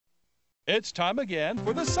It's time again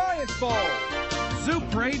for the Science Bowl. Zoo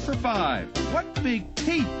Parade for 5. What big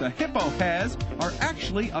teeth the hippo has are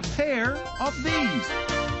actually a pair of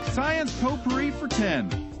these. Science Potpourri for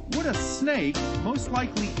 10. Would a snake most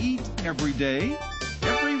likely eat every day?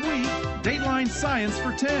 Every week, Dateline Science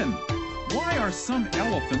for 10. Why are some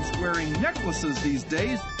elephants wearing necklaces these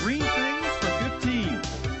days? Green things for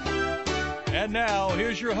 15. And now,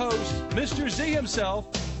 here's your host, Mr. Z himself,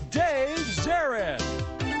 Dave Zarin.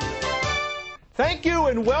 Thank you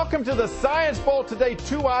and welcome to the Science Bowl. Today,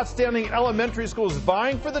 2 outstanding elementary schools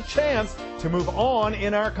vying for the chance to move on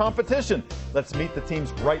in our competition. Let's meet the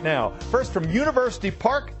teams right now. First, from University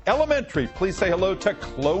Park Elementary, please say hello to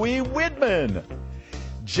Chloe Widman,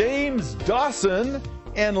 James Dawson,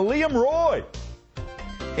 and Liam Roy.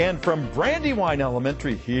 And from Brandywine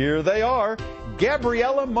Elementary, here they are,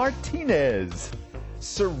 Gabriella Martinez,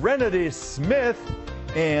 Serenity Smith,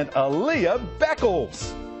 and Aaliyah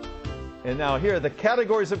Beckles. And now here are the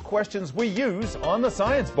categories of questions we use on the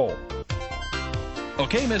Science Bowl.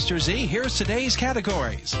 Okay, Mr. Z, here's today's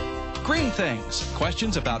categories. Green things,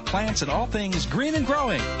 questions about plants and all things green and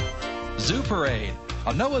growing. Zoo Parade,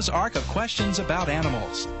 a Noah's Ark of questions about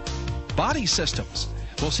animals. Body systems,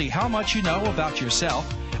 we'll see how much you know about yourself,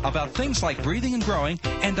 about things like breathing and growing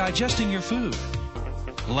and digesting your food.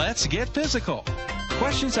 Let's get physical.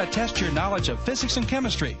 Questions that test your knowledge of physics and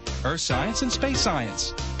chemistry, earth science and space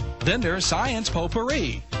science. Then there's Science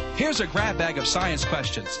Potpourri. Here's a grab bag of science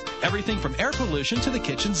questions, everything from air pollution to the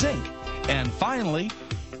kitchen sink. And finally,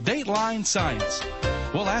 Dateline Science.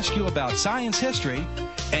 We'll ask you about science history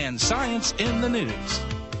and science in the news.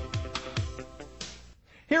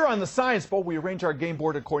 Here on the Science Bowl, we arrange our game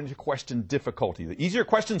board according to question difficulty. The easier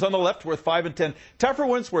questions on the left worth 5 and 10. Tougher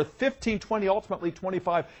ones worth 15, 20, ultimately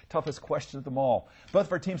 25. Toughest question of them all. Both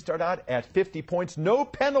of our teams start out at 50 points. No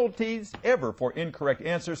penalties ever for incorrect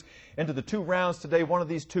answers. Into the 2 rounds today, one of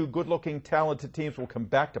these 2 good-looking, talented teams will come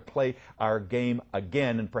back to play our game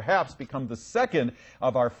again and perhaps become the second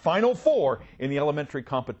of our final 4 in the elementary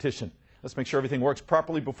competition. Let's make sure everything works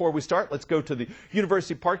properly before we start. Let's go to the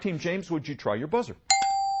University Park team. James, would you try your buzzer?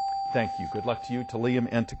 Thank you. Good luck to you, to Liam,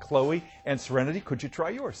 and to Chloe. And Serenity, could you try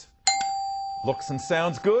yours? Looks and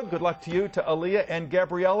sounds good. Good luck to you, to Aaliyah and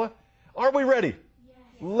Gabriella. Are we ready? Yes.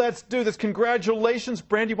 Let's do this. Congratulations,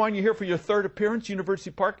 Brandywine. You're here for your 3rd appearance,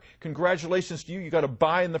 University Park. Congratulations to you. You got a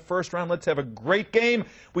bye in the first round. Let's have a great game.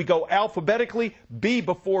 We go alphabetically. B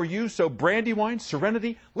before you. So Brandywine,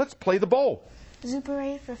 Serenity, let's play the bowl. Zoo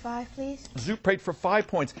Parade for 5, please. Zoo Parade for 5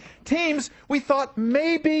 points. Teams, we thought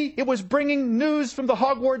maybe it was bringing news from the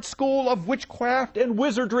Hogwarts School of Witchcraft and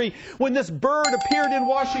Wizardry when this bird appeared in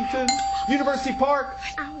Washington, University Park.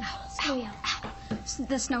 Snowy owl.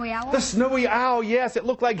 The snowy owl? The snowy owl, yes. It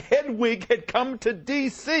looked like Hedwig had come to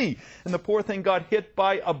D.C. And the poor thing got hit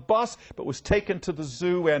by a bus, but was taken to the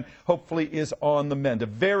zoo and hopefully is on the mend. A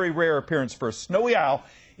very rare appearance for a snowy owl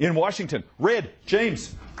in Washington. Red,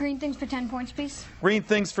 James. Green things for 10 points, please. Green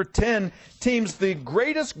things for 10. Teams, the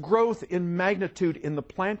greatest growth in magnitude in the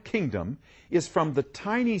plant kingdom is from the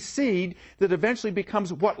tiny seed that eventually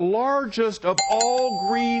becomes what largest of all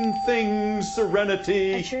green things?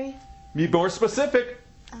 Serenity. A tree. Be more specific.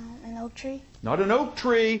 An oak tree. Not an oak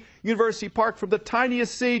tree. University Park, from the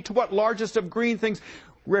tiniest seed to what largest of green things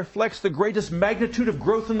reflects the greatest magnitude of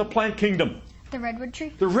growth in the plant kingdom? The redwood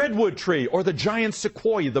tree? The redwood tree, or the giant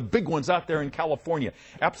sequoia, the big ones out there in California.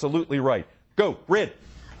 Absolutely right. Go, Red.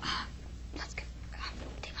 Let's go.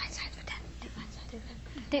 Dateline Science for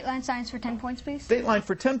 10. Dateline Science for 10 points, please. Dateline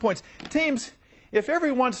for 10 points. Teams, if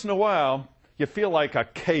every once in a while you feel like a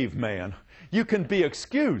caveman, you can be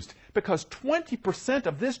excused because 20%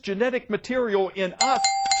 of this genetic material in us...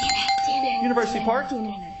 DNA. University Park?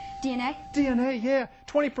 DNA? DNA, yeah.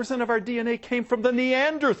 20% of our DNA came from the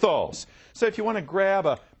Neanderthals. So if you want to grab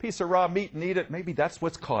a piece of raw meat and eat it, maybe that's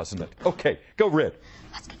what's causing it. Okay, go Red.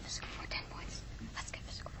 Let's get physical for 10 points.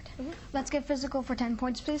 Let's get physical for 10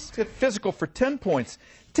 points, please. Let's get physical for 10 points.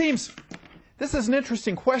 Teams, this is an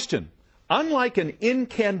interesting question. Unlike an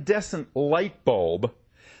incandescent light bulb,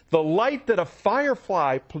 the light that a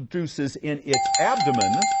firefly produces in its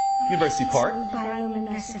abdomen, University Park.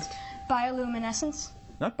 Bioluminescence?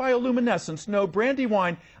 Not bioluminescence, no,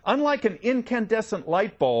 Brandywine. Unlike an incandescent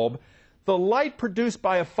light bulb, the light produced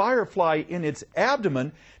by a firefly in its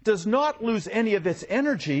abdomen does not lose any of its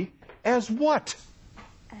energy as what?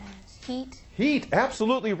 As heat. Heat,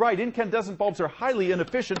 absolutely right. Incandescent bulbs are highly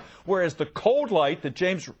inefficient, whereas the cold light that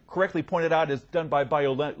James correctly pointed out is done by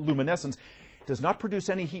bioluminescence does not produce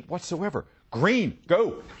any heat whatsoever. Green,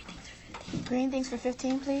 go. Green things for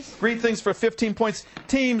 15, please. Green things for 15 points.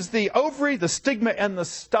 Teams, the ovary, the stigma, and the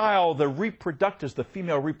style, the reproductives, the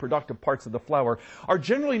female reproductive parts of the flower, are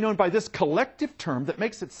generally known by this collective term that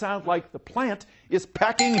makes it sound like the plant is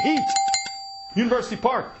packing heat. University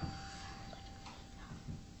Park.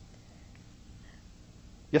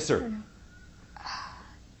 Yes, sir.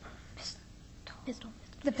 Pistol.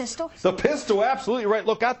 The pistol? The pistol, absolutely right.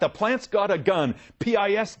 Look out, the plant's got a gun.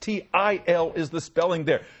 P-I-S-T-I-L is the spelling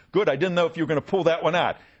there. Good, I didn't know if you were going to pull that one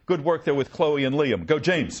out. Good work there with Chloe and Liam. Go,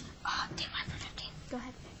 James. Dateline for 15. Go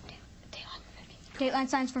ahead. Dateline for 15. Dateline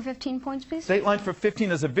science for 15 points, please. Dateline for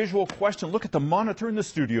 15 is a visual question. Look at the monitor in the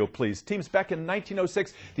studio, please. Teams, back in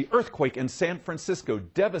 1906, the earthquake in San Francisco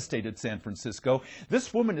devastated San Francisco.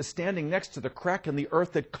 This woman is standing next to the crack in the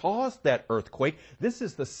earth that caused that earthquake. This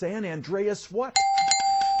is the San Andreas what?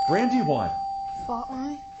 Brandywine. Fault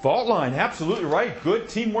line. Fault line, absolutely right. Good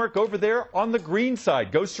teamwork over there on the green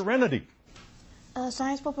side. Go Serenity.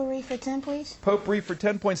 Science potpourri for 10, please. Potpourri for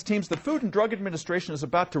 10 points. Teams, the Food and Drug Administration is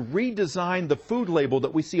about to redesign the food label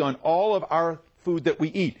that we see on all of our food that we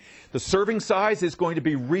eat. The serving size is going to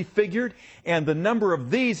be refigured, and the number of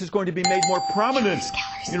these is going to be made more prominent.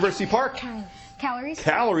 Calories. University Park. Calories.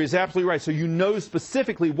 Calories, absolutely right. So you know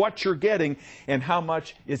specifically what you're getting and how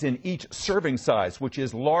much is in each serving size, which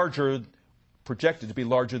is larger, projected to be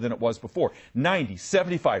larger than it was before. 90,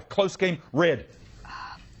 75, close game, red.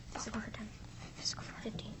 Physical for 10. Physical for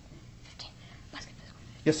 15. 15. Let's get physical.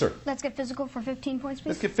 Yes, sir. Let's get physical for 15 points, please.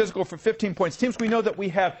 Let's get physical for 15 points. Teams, we know that we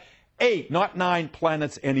have 8, not 9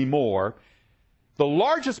 planets anymore. The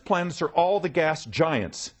largest planets are all the gas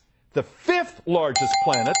giants. The 5th largest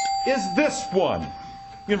planet is this one.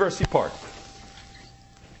 University Park.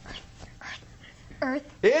 Earth.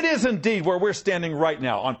 It is indeed where we're standing right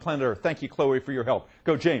now on planet Earth. Thank you, Chloe, for your help.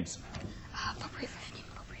 Go, James. Potpourri for 15.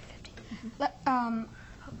 Potpourri for 15.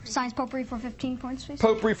 Science potpourri for 15 points, please.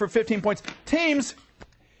 Potpourri for 15 points. Teams,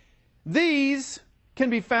 these can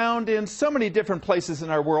be found in so many different places in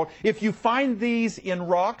our world. If you find these in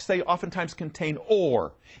rocks, they oftentimes contain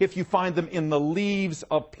ore. If you find them in the leaves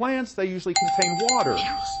of plants, they usually contain water.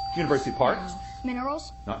 Minerals. University Park.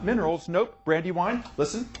 Minerals. Not minerals, nope. Brandywine,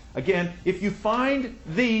 listen. Again, if you find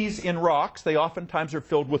these in rocks, they oftentimes are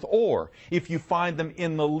filled with ore. If you find them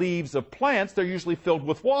in the leaves of plants, they're usually filled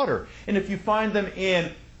with water. And if you find them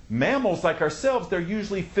in mammals like ourselves, they're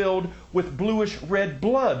usually filled with bluish red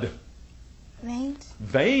blood. Veins.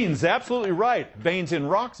 Veins, absolutely right. Veins in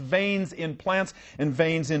rocks, veins in plants, and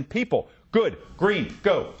veins in people. Good. Green,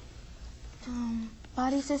 go.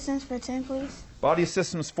 Body systems for 10, please. Body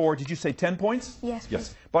systems for, did you say 10 points? Yes, please.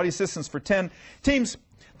 Yes. Body systems for 10. Teams,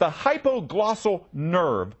 the hypoglossal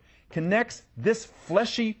nerve connects this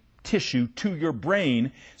fleshy tissue to your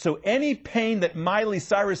brain, so any pain that Miley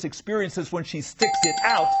Cyrus experiences when she sticks it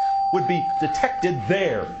out would be detected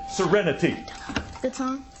there. Serenity. The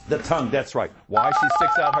tongue. The tongue, that's right. Why she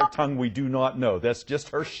sticks out her tongue, we do not know. That's just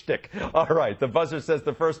her shtick. All right, the buzzer says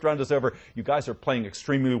the first round is over. You guys are playing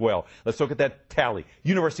extremely well. Let's look at that tally.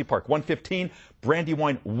 University Park, 115.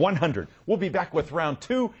 Brandywine, 100. We'll be back with round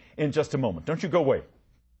 2 in just a moment. Don't you go away.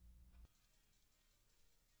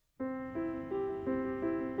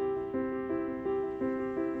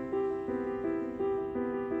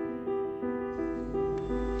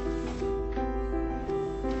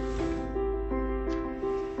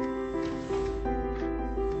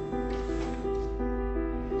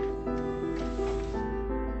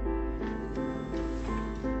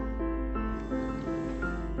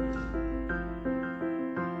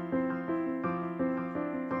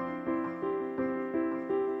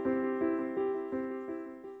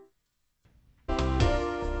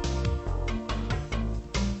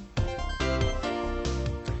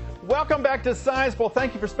 Welcome back to Science Bowl.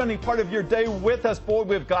 Thank you for spending part of your day with us. Boy,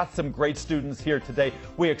 we've got some great students here today.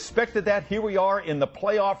 We expected that. Here we are in the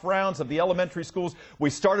playoff rounds of the elementary schools. We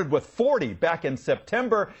started with 40 back in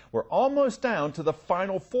September. We're almost down to the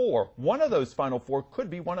Final Four. One of those Final Four could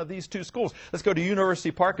be one of these two schools. Let's go to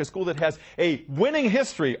University Park, a school that has a winning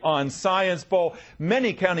history on Science Bowl,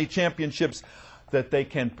 many county championships that they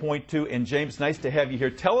can point to. And James, nice to have you here.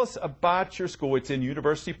 Tell us about your school. It's in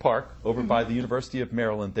University Park, over by the University of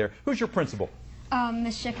Maryland there. Who's your principal?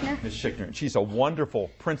 Miss Schickner. Miss Schickner. She's a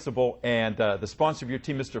wonderful principal, and the sponsor of your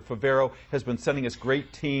team, Mr. Favero, has been sending us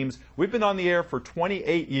great teams. We've been on the air for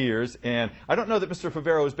 28 years, and I don't know that Mr.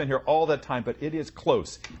 Favero has been here all that time, but it is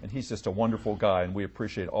close, and he's just a wonderful guy, and we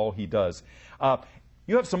appreciate all he does.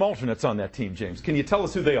 You have some alternates on that team, James. Can you tell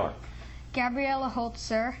us who they are? Gabriella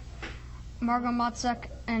Holtzer, Margot Motzuk,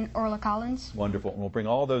 and Orla Collins. Wonderful. And we'll bring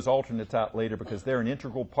all those alternates out later because they're an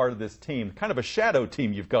integral part of this team, kind of a shadow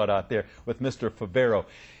team you've got out there with Mr. Favero.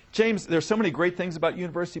 James, there's so many great things about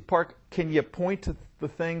University Park. Can you point to the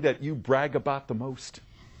thing that you brag about the most?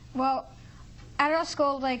 Well, at our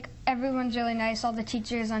school, like, everyone's really nice. All the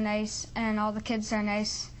teachers are nice, and all the kids are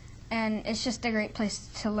nice. And it's just a great place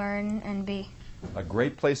to learn and be. A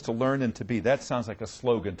great place to learn and to be. That sounds like a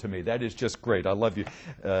slogan to me. That is just great. I love you.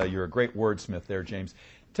 You're a great wordsmith there, James.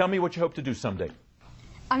 Tell me what you hope to do someday.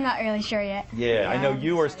 I'm not really sure yet. Yeah, I know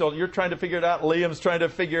you are still, you're trying to figure it out. Liam's trying to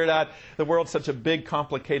figure it out. The world's such a big,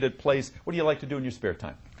 complicated place. What do you like to do in your spare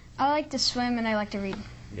time? I like to swim and I like to read.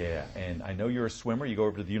 Yeah, and I know you're a swimmer. You go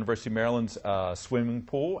over to the University of Maryland's swimming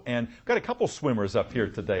pool, and we've got a couple swimmers up here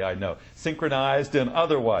today, I know, synchronized and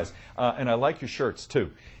otherwise. And I like your shirts,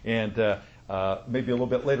 too. And maybe a little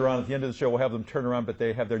bit later on at the end of the show, we'll have them turn around, but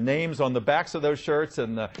they have their names on the backs of those shirts,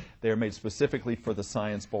 and they're made specifically for the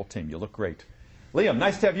Science Bowl team. You look great. Liam,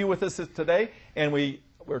 nice to have you with us today. And we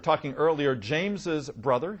were talking earlier, James's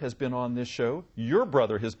brother has been on this show. Your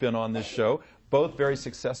brother has been on this show. Both very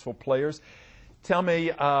successful players. Tell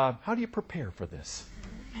me, how do you prepare for this?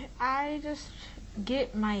 I just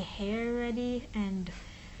get my hair ready, and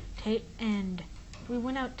we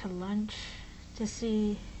went out to lunch to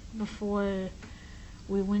see before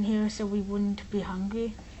we went here so we wouldn't be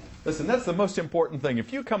hungry. Listen, that's the most important thing.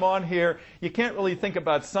 If you come on here, you can't really think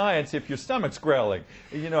about science if your stomach's growling.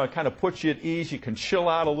 You know, it kind of puts you at ease. You can chill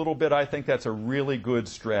out a little bit. I think that's a really good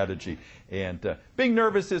strategy. And being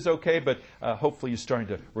nervous is okay, but hopefully you're starting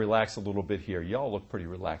to relax a little bit here. You all look pretty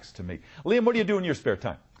relaxed to me. Liam, what do you do in your spare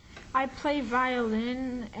time? I play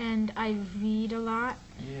violin and I read a lot.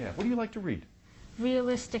 Yeah. What do you like to read?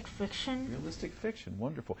 Realistic fiction. Realistic fiction.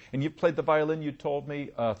 Wonderful. And you've played the violin, you told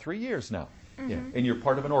me, 3 years now. Yeah, and you're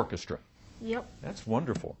part of an orchestra. Yep. That's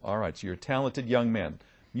wonderful. All right, so you're a talented young man,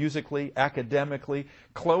 musically, academically.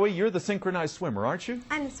 Chloe, you're the synchronized swimmer, aren't you?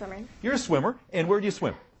 I'm a swimmer. You're a swimmer, and where do you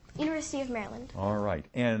swim? University of Maryland. All right,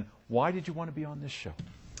 and why did you want to be on this show?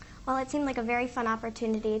 Well, it seemed like a very fun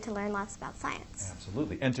opportunity to learn lots about science.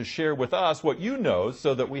 Absolutely, and to share with us what you know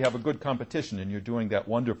so that we have a good competition, and you're doing that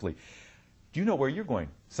wonderfully. Do you know where you're going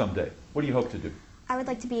someday? What do you hope to do? I would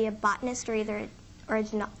like to be a botanist or a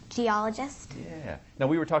geologist. Yeah. Now,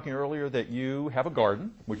 we were talking earlier that you have a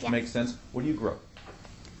garden, which Yes. makes sense. What do you grow?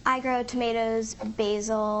 I grow tomatoes,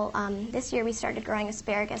 basil. This year we started growing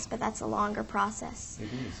asparagus, but that's a longer process. It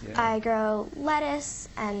is, yeah. I grow lettuce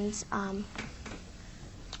and How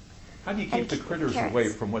do you keep the critters carrots. away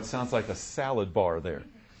from what sounds like a salad bar there?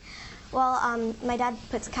 well, my dad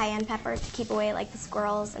puts cayenne pepper to keep away like the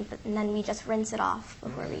squirrels, and then we just rinse it off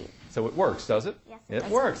before we eat. So it works, does it? Yes, it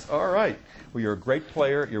does. works. All right. Well, you're a great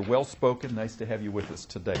player. You're well-spoken. Nice to have you with us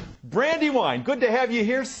today. Brandywine, good to have you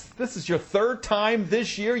here. This is your third time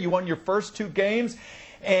this year. You won your first 2 games.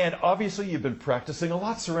 And obviously, you've been practicing a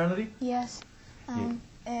lot, Serenity. Yes.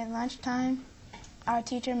 At lunchtime, our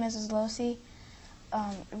teacher, Mrs. Losi,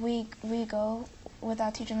 we go with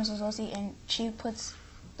our teacher, Mrs. Losi, and she puts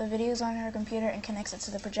the videos on her computer and connects it to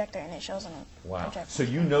the projector, and it shows on the Wow. projector. So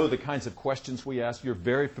you know the kinds of questions we ask. You're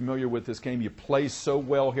very familiar with this game. You play so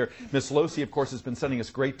well here. Miss Losi, of course, has been sending us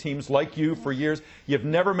great teams like you for years. You've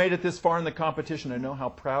never made it this far in the competition. I know how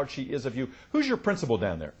proud she is of you. Who's your principal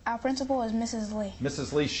down there? Our principal is Mrs. Lee.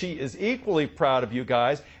 Mrs. Lee, she is equally proud of you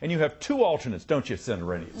guys. And you have 2 alternates, don't you,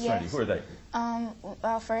 Serenity? Yes. Who are they?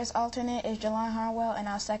 Our first alternate is Jelon Harwell, and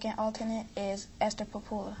our second alternate is Esther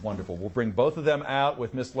Papula. Wonderful. We'll bring both of them out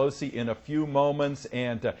with Miss Losi in a few moments.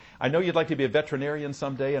 And I know you'd like to be a veterinarian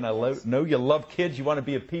someday, and I know you love kids. You want to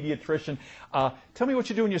be a pediatrician. Tell me what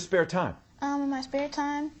you do in your spare time. In my spare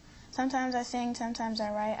time, sometimes I sing, sometimes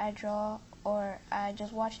I write, I draw, or I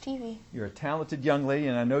just watch TV. You're a talented young lady,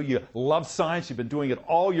 and I know you love science. You've been doing it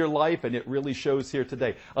all your life, and it really shows here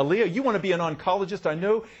today. Aaliyah, you want to be an oncologist. I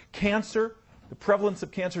know cancer, the prevalence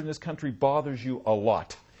of cancer in this country bothers you a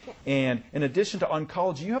lot. And in addition to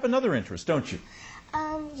oncology, you have another interest, don't you?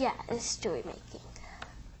 Yeah, it's jewelry making.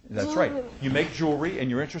 That's right. You make jewelry, and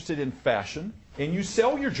you're interested in fashion, and you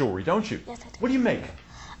sell your jewelry, don't you? Yes, I do. What do you make?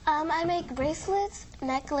 I make bracelets,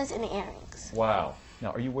 necklace, and earrings. Wow.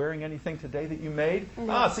 Now, are you wearing anything today that you made?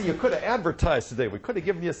 No. See, you could have advertised today. We could have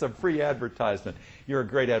given you some free advertisement. You're a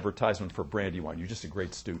great advertisement for Brandywine. You're just a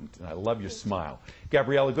great student, and I love your smile.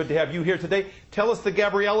 Gabriella, good to have you here today. Tell us the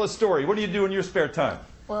Gabriella story. What do you do in your spare time?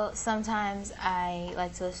 Well, sometimes I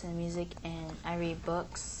like to listen to music and I read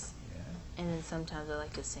books, and then sometimes I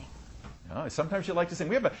like to sing. Oh, sometimes you like to sing.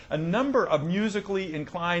 We have a number of musically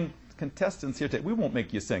inclined contestants here today. We won't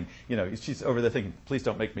make you sing. You know, she's over there thinking, please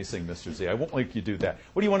don't make me sing, Mr. Z. I won't make you do that.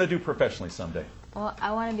 What do you want to do professionally someday? Well,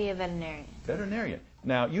 I want to be a veterinarian. Veterinarian.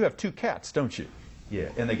 Now, you have 2 cats, don't you? Yeah.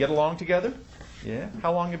 And they get along together? Yeah.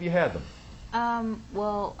 How long have you had them?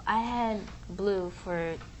 Well, I had Blue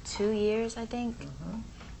for 2 years, I think.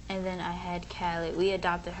 And then I had Callie. We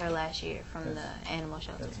adopted her last year from the animal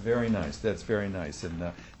shelter. That's very nice. That's very nice.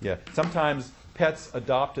 And yeah, sometimes pets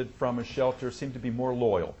adopted from a shelter seem to be more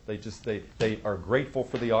loyal. They are grateful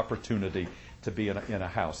for the opportunity to be in a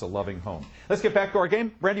house, a loving home. Let's get back to our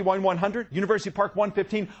game. Brandywine 100, University Park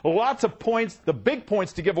 115. Lots of points, the big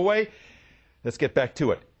points to give away. Let's get back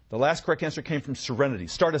to it. The last correct answer came from Serenity.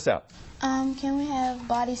 Start us out. Can we have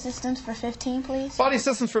body systems for 15, please? Body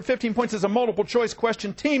systems for 15 points is a multiple choice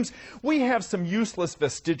question. Teams, we have some useless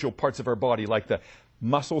vestigial parts of our body, like the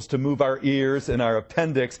muscles to move our ears and our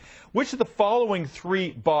appendix. Which of the following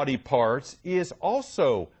 3 body parts is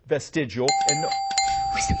also vestigial and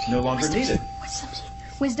no longer needed?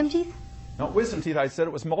 Wisdom teeth? Not wisdom teeth. I said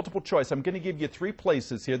it was multiple choice. I'm going to give you 3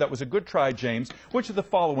 places here. That was a good try, James. Which of the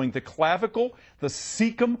following, the clavicle, the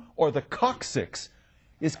cecum, or the coccyx,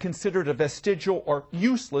 is considered a vestigial or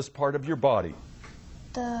useless part of your body?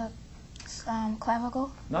 The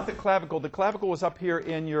clavicle? Not the clavicle. The clavicle was up here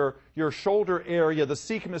in your shoulder area. The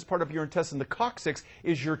cecum is part of your intestine. The coccyx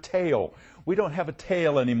is your tail. We don't have a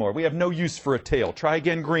tail anymore. We have no use for a tail. Try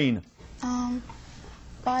again, green.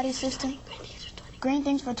 Body system. Green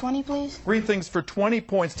things for 20, please. Green things for 20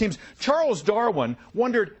 points. Teams, Charles Darwin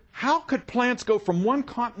wondered how could plants go from one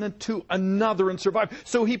continent to another and survive?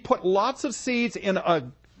 So he put lots of seeds in a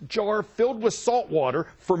jar filled with salt water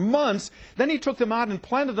for months. Then he took them out and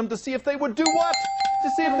planted them to see if they would do what?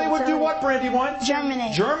 To see if they would do what, Brandywine?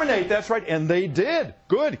 Germinate. Germinate, that's right. And they did.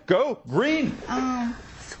 Good. Go. Green.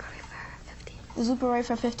 Zuperate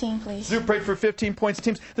for 15, please. Zuperate for 15 points.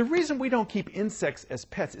 Teams, the reason we don't keep insects as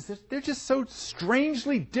pets is that they're just so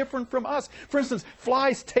strangely different from us. For instance,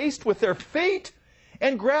 flies taste with their feet,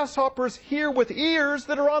 and grasshoppers hear with ears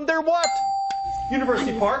that are on their what?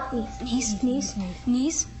 University Park?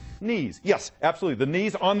 Knees? Knees. Yes, absolutely. The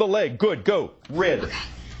knees on the leg. Good. Go. Red. Okay.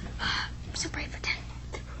 Zuperate for 10.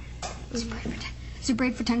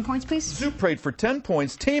 Zuperate for 10 points, please. Zuperate for 10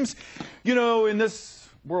 points. Teams, you know, in this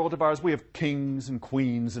world of ours, we have kings and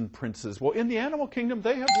queens and princes. Well, in the animal kingdom,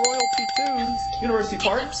 they have royalty too. University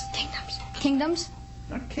Park? Kingdoms?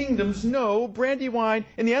 Not kingdoms, no. Brandywine.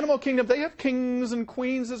 In the animal kingdom, they have kings and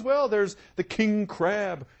queens as well. There's the king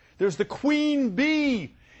crab. There's the queen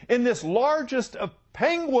bee. In this largest of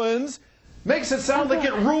penguins, makes it sound like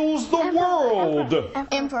it rules the world.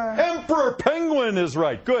 Emperor. Emperor penguin is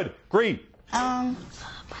right. Good. Green.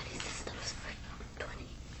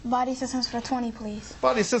 Body systems for 20, please.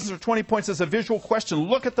 Body systems for 20 points is a visual question.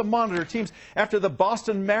 Look at the monitor. Teams, after the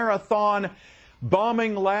Boston Marathon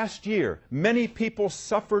bombing last year, many people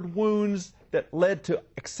suffered wounds that led to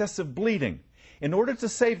excessive bleeding. In order to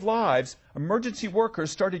save lives, emergency workers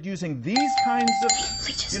started using these kinds of...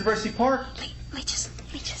 Leeches. University Park?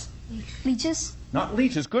 Leeches? Not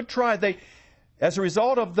leeches. Good try. As a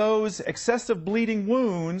result of those excessive bleeding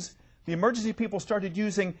wounds, the emergency people started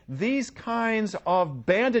using these kinds of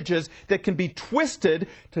bandages that can be twisted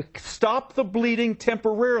to stop the bleeding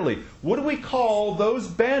temporarily. What do we call those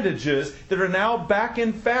bandages that are now back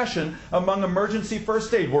in fashion among emergency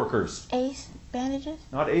first aid workers? Ace bandages?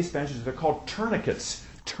 Not ace bandages. They're called tourniquets.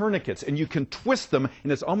 Tourniquets. And you can twist them,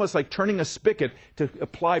 and it's almost like turning a spigot to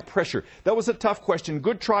apply pressure. That was a tough question.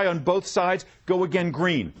 Good try on both sides. Go again,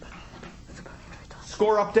 green.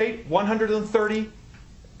 Score update, 130.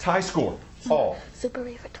 Tie score. All.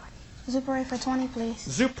 Zuperate for 20. Zuperate for 20, please.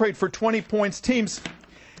 Zuperate for 20 points. Teams,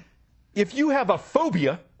 if you have a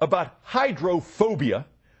phobia about hydrophobia,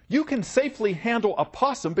 you can safely handle a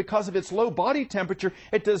possum because of its low body temperature.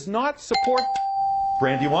 It does not support...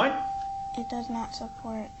 Brandywine? It does not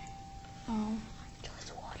support...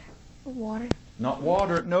 water. Not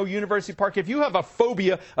water. No, University Park. If you have a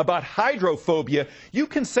phobia about hydrophobia, you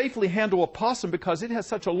can safely handle a possum because it has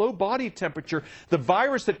such a low body temperature. The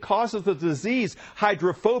virus that causes the disease,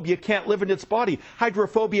 hydrophobia, can't live in its body.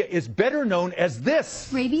 Hydrophobia is better known as this.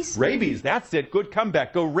 Rabies? Rabies. That's it. Good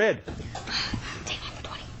comeback. Go red. Dateline for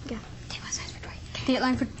 20. Yeah.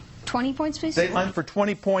 Dateline for 20 points, please. Dateline for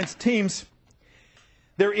 20 points. Teams,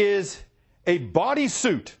 there is a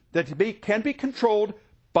bodysuit that can be controlled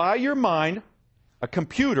by your mind, a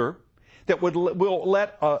computer that will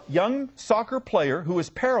let a young soccer player who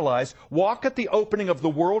is paralyzed walk at the opening of the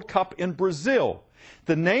World Cup in Brazil.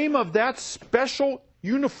 The name of that special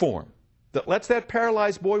uniform that lets that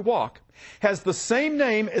paralyzed boy walk has the same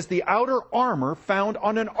name as the outer armor found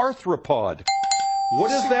on an arthropod.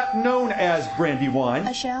 What is that known as, Brandywine?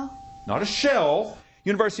 A shell? Not a shell.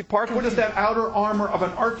 University Park, what is that outer armor of an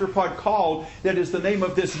arthropod called that is the name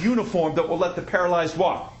of this uniform that will let the paralyzed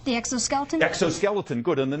walk? The exoskeleton? Exoskeleton,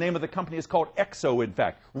 good. And the name of the company is called Exo, in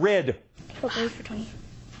fact. Red. Zuperate for 20.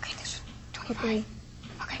 Okay, there's 20.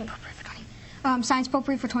 Okay. Science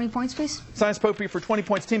potpourri for 20 points, please. Science potpourri for 20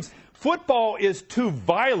 points. Teams, football is too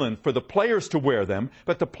violent for the players to wear them,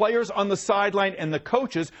 but the players on the sideline and the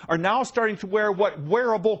coaches are now starting to wear what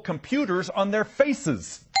wearable computers on their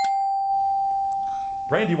faces.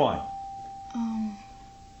 Brandywine.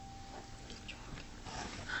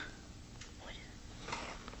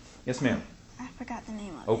 Yes, ma'am. I forgot the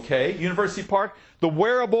name of it. Okay, University Park, the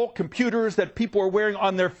wearable computers that people are wearing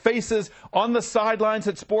on their faces, on the sidelines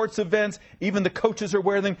at sports events, even the coaches are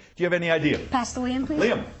wearing them. Do you have any idea? Pass to Liam, please.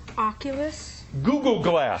 Liam. Oculus. Google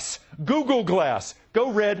Glass. Google Glass.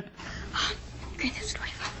 Go Red. Green things for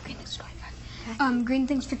 25. Green things for 25. Green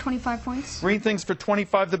things for 25 points. Green things for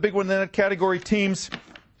 25, the big one in that category. Teams,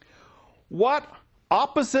 what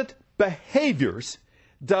opposite behaviors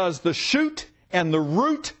does the shoot and the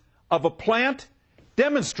root of a plant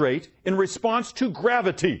demonstrate in response to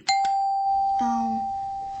gravity?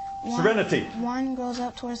 Serenity. One goes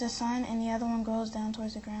up towards the sun and the other one goes down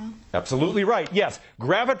towards the ground. Absolutely right. Yes.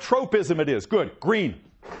 Gravitropism it is. Good. Green.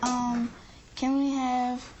 Can we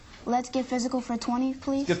have let's get physical for 20,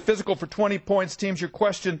 please? Get physical for 20 points. Teams, your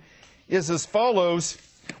question is as follows.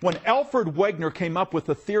 When Alfred Wegener came up with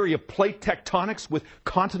the theory of plate tectonics with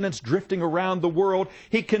continents drifting around the world,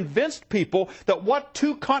 he convinced people that what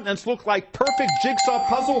two continents look like perfect jigsaw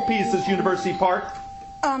puzzle pieces, University Park?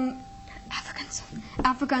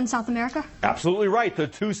 Africa and South America. Absolutely right. The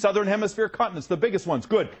two southern hemisphere continents, the biggest ones.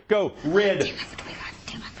 Good. Go. Red.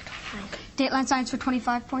 Dateline science for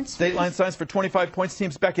 25 points. Dateline science for 25 points.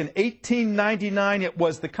 Teams, back in 1899, it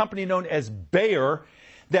was the company known as Bayer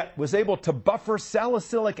that was able to buffer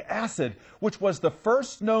salicylic acid, which was the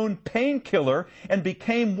first known painkiller and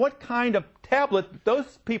became what kind of tablet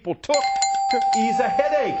those people took to ease a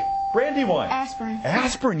headache? Brandywine. Aspirin.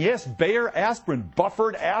 Aspirin, yes. Bayer aspirin.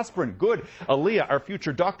 Buffered aspirin. Good. Aaliyah, our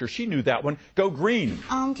future doctor, she knew that one. Go Green.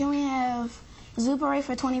 Can we have Zuparate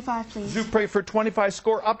for 25, please? Zuparate for 25.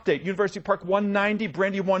 Score update. University Park 190,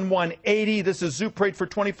 Brandywine 180. This is Zuparate for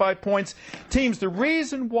 25 points. Teams, the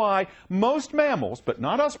reason why most mammals, but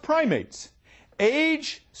not us primates,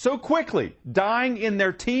 age so quickly, dying in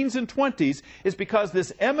their teens and 20s, is because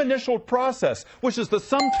this M-initial process, which is the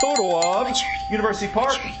sum total of University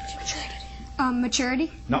Park.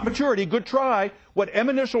 Maturity. Not maturity, good try. What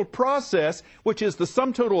M-initial process, which is the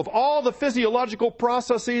sum total of all the physiological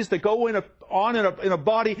processes that go in a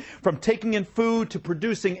body, from taking in food to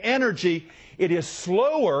producing energy, it is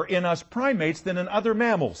slower in us primates than in other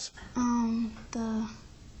mammals.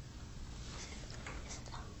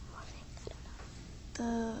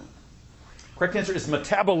 Correct answer is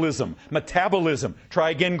metabolism. Metabolism.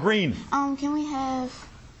 Try again, Green. Can we have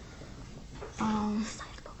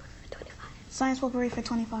science potpourri for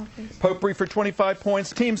 25, please? Potpourri for 25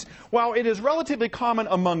 points. Teams, while it is relatively common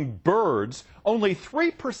among birds, only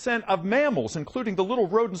 3% of mammals, including the little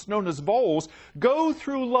rodents known as voles, go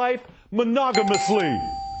through life monogamously.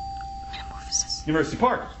 Metamorphosis. University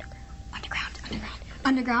Park.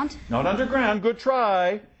 Underground. Not underground. Good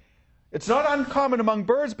try. It's not uncommon among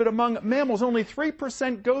birds, but among mammals, only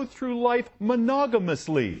 3% go through life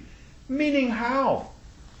monogamously. Meaning how?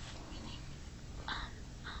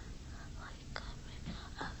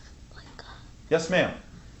 Yes, ma'am.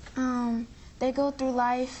 They go through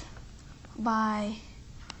life by,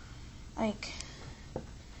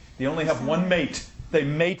 They only have one mate. They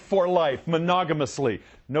mate for life, monogamously.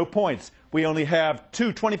 No points. We only have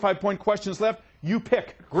two 25-point questions left. You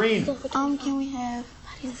pick. Green. Can we have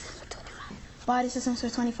body systems for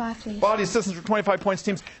 25, please? Body systems for 25 points.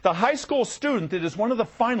 Teams. The high school student that is one of the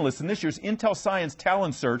finalists in this year's Intel Science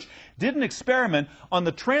Talent Search did an experiment on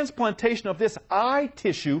the transplantation of this eye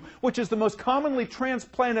tissue, which is the most commonly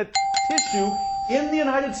transplanted tissue in the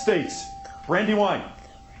United States. Brandywine.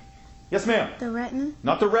 Yes, ma'am. The retina?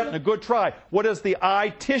 Not the retina. Good try. What is the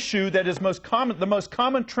eye tissue that is most common, the most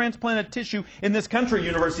common transplanted tissue in this country,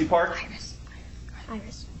 University Park?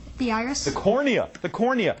 Iris. The iris. The cornea. The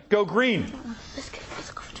cornea. Go Green. Let's get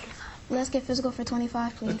physical for 25. Let's get physical for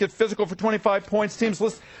 25, please. Let's get physical for 25 points. Teams,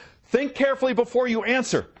 let's think carefully before you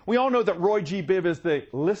answer. We all know that Roy G. Biv is the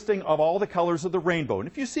listing of all the colors of the rainbow. And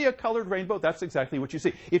if you see a colored rainbow, that's exactly what you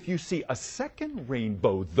see. If you see a second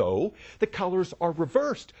rainbow, though, the colors are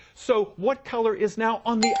reversed. So what color is now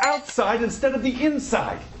on the outside instead of the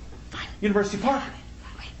inside? Violet. University Park.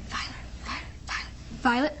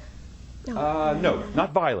 Violet. No,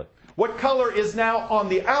 not violet. What color is now on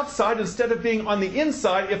the outside instead of being on the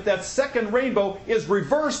inside if that second rainbow is a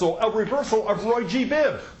reversal of Roy G.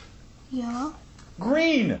 Biv? Yellow.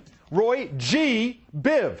 Green. Roy G.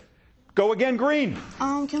 Biv. Go again, Green.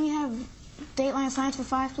 Can we have Dateline Science for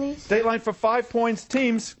 5, please? Dateline for 5 points.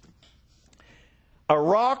 Teams. A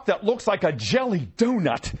rock that looks like a jelly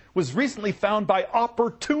donut was recently found by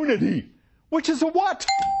Opportunity, which is a what?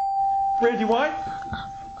 Brandywine?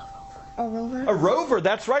 A rover. A rover,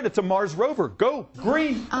 that's right. It's a Mars rover. Go,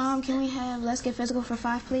 green. Can we have Let's Get Physical for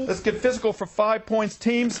 5, please? Let's get physical for 5 points,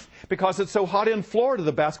 teams. Because it's so hot in Florida,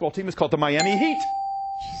 the basketball team is called the Miami Heat.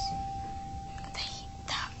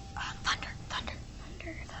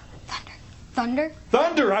 Thunder?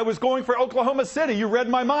 Thunder. I was going for Oklahoma City. You read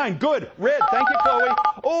my mind. Good. Red. Thank you, Chloe.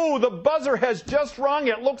 Oh, the buzzer has just rung.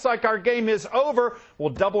 It looks like our game is over. We'll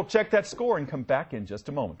double check that score and come back in just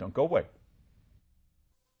a moment. Don't go away.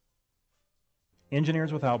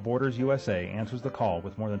 Engineers Without Borders USA answers the call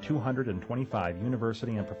with more than 225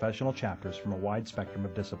 university and professional chapters from a wide spectrum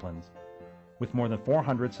of disciplines. With more than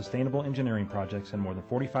 400 sustainable engineering projects in more than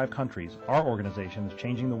 45 countries, our organization is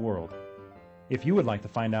changing the world. If you would like to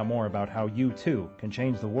find out more about how you, too, can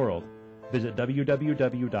change the world, visit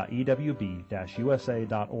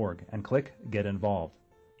www.ewb-usa.org and click Get Involved.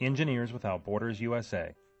 Engineers Without Borders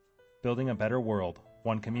USA. Building a better world,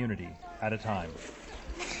 one community at a time.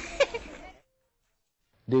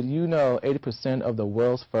 Did you know 80% of the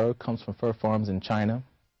world's fur comes from fur farms in China?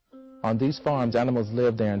 On these farms, animals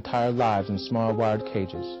live their entire lives in small wired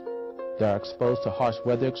cages. They are exposed to harsh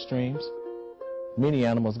weather extremes. Many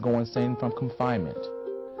animals go insane from confinement.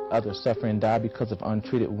 Others suffer and die because of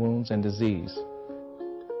untreated wounds and disease.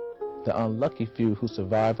 The unlucky few who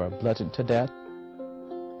survive are bludgeoned to death,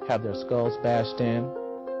 have their skulls bashed in,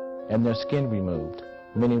 and their skin removed,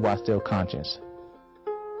 many while still conscious.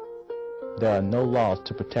 There are no laws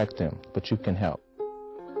to protect them, but you can help.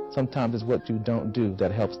 Sometimes it's what you don't do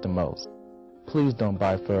that helps the most. Please don't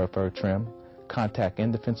buy fur or fur trim. Contact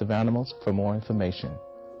In Defense of Animals for more information.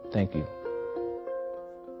 Thank you.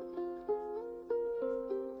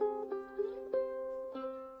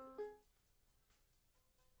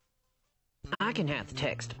 I can have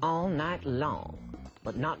text all night long,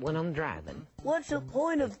 but not when I'm driving. What's the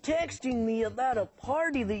point of texting me about a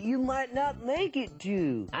party that you might not make it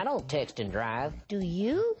to? I don't text and drive. Do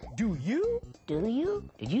you? Do you? Do you?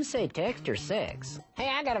 Did you say text or sex? Hey,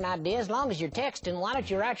 I got an idea. As long as you're texting, why don't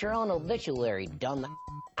you write your own obituary, dumb?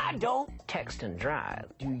 I don't text and drive.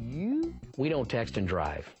 Do you? We don't text and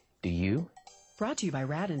drive. Do you? Brought to you by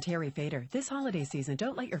Rad and Terry Fader. This holiday season,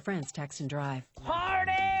 don't let your friends text and drive.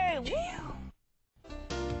 Party!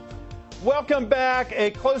 Welcome back.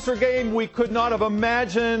 A closer game we could not have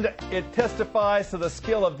imagined. It testifies to the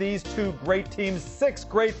skill of these two great teams. 6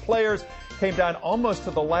 great players came down almost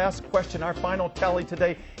to the last question. Our final tally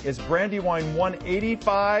today is Brandywine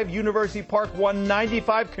 185, University Park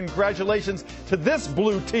 195. Congratulations to this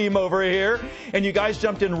blue team over here. And you guys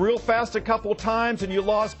jumped in real fast a couple times and you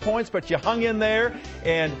lost points, but you hung in there.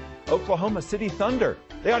 And Oklahoma City Thunder,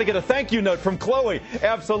 they ought to get a thank you note from Chloe.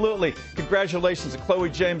 Absolutely. Congratulations to Chloe,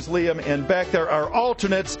 James, Liam, and back there our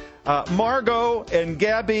alternates, Margot and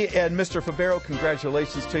Gabby and Mr. Fabero.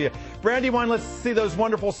 Congratulations to you. Brandywine, let's see those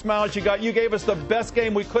wonderful smiles you got. You gave us the best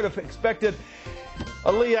game we could have expected.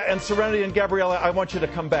 Aaliyah and Serenity and Gabriella, I want you to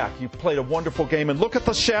come back. You played a wonderful game. And look at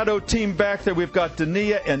the shadow team back there. We've got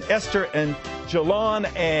Dania and Esther and Jalon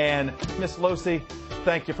and Miss Losi.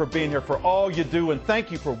 Thank you for being here, for all you do, and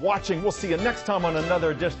thank you for watching. We'll see you next time on another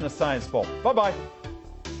edition of Science Bowl. Bye-bye.